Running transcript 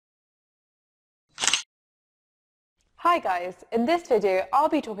Hi guys, in this video I'll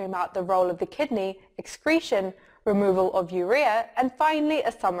be talking about the role of the kidney, excretion, removal of urea, and finally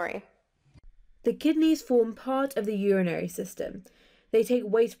a summary. The kidneys form part of the urinary system. They take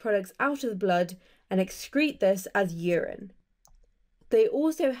waste products out of the blood and excrete this as urine. They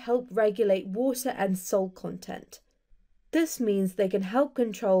also help regulate water and salt content. This means they can help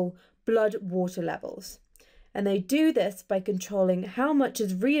control blood water levels. And they do this by controlling how much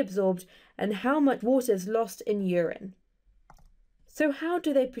is reabsorbed and how much water is lost in urine. So how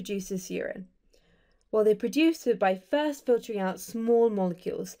do they produce this urine? Well, they produce it by first filtering out small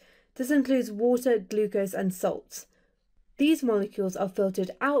molecules. This includes water, glucose, and salts. These molecules are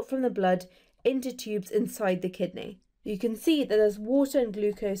filtered out from the blood into tubes inside the kidney. You can see that there's water and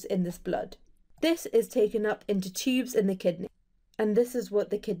glucose in this blood. This is taken up into tubes in the kidney, and this is what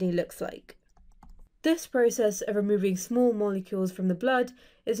the kidney looks like. This process of removing small molecules from the blood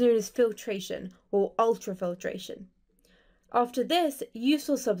is known as filtration or ultrafiltration. After this,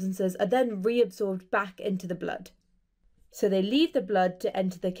 useful substances are then reabsorbed back into the blood. So they leave the blood to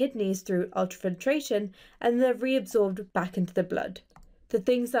enter the kidneys through ultrafiltration and they're reabsorbed back into the blood. The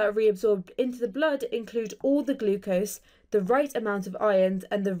things that are reabsorbed into the blood include all the glucose, the right amount of ions,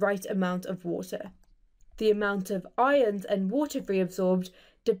 and the right amount of water. The amount of ions and water reabsorbed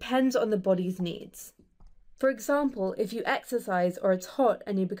depends on the body's needs. For example, if you exercise or it's hot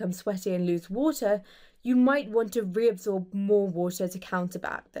and you become sweaty and lose water, you might want to reabsorb more water to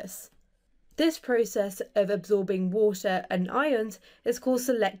counteract this. This process of absorbing water and ions is called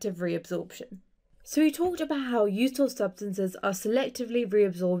selective reabsorption. So we talked about how useful substances are selectively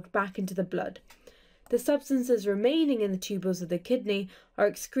reabsorbed back into the blood. The substances remaining in the tubules of the kidney are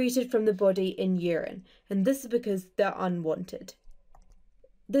excreted from the body in urine, and this is because they're unwanted.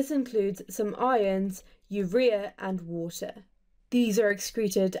 This includes some ions, urea, and water. These are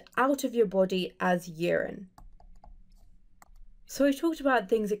excreted out of your body as urine. So we talked about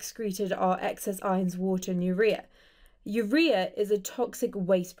things excreted are excess ions, water, and urea. Urea is a toxic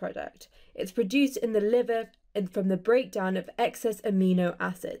waste product. It's produced in the liver and from the breakdown of excess amino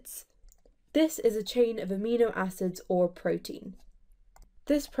acids. This is a chain of amino acids or protein.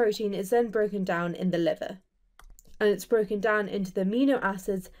 This protein is then broken down in the liver, and it's broken down into the amino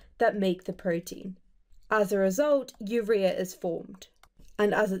acids that make the protein. As a result, urea is formed,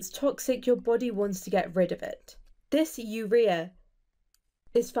 and as it's toxic, your body wants to get rid of it. This urea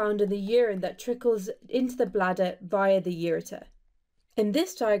is found in the urine that trickles into the bladder via the ureter. In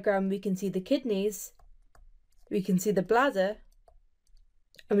this diagram, we can see the kidneys, we can see the bladder,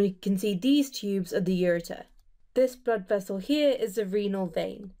 and we can see these tubes of the ureter. This blood vessel here is the renal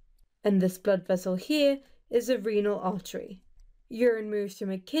vein, and this blood vessel here is the renal artery. Urine moves from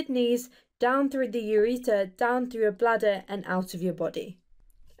your kidneys down through the ureter, down through your bladder, and out of your body.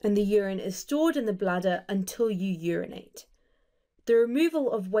 And the urine is stored in the bladder until you urinate. The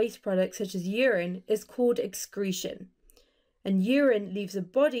removal of waste products such as urine is called excretion, and urine leaves the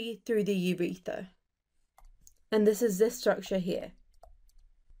body through the urethra. And this is this structure here.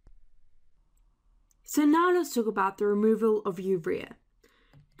 So now let's talk about the removal of urea.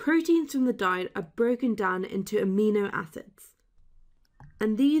 Proteins from the diet are broken down into amino acids.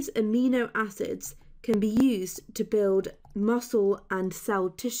 And these amino acids can be used to build muscle and cell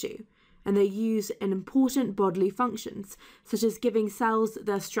tissue, and they're used in important bodily functions, such as giving cells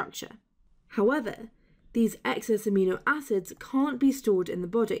their structure. However, these excess amino acids can't be stored in the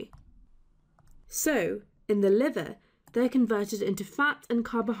body. So, in the liver, they're converted into fat and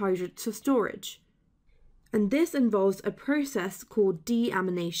carbohydrates for storage. And this involves a process called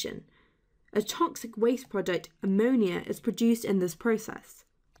deamination. A toxic waste product, ammonia, is produced in this process.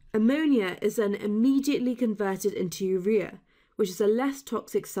 Ammonia is then immediately converted into urea, which is a less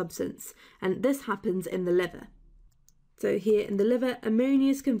toxic substance, and this happens in the liver. So here in the liver,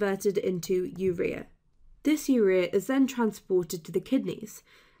 ammonia is converted into urea. This urea is then transported to the kidneys,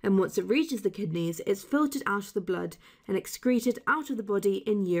 and once it reaches the kidneys, it's filtered out of the blood and excreted out of the body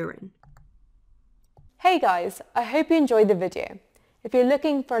in urine. Hey guys, I hope you enjoyed the video. If you're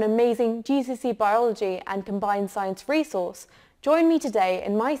looking for an amazing GCSE biology and combined science resource, join me today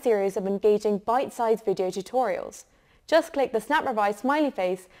in my series of engaging bite-sized video tutorials. Just click the Snap Revise smiley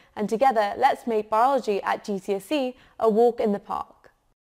face and together let's make biology at GCSE a walk in the park.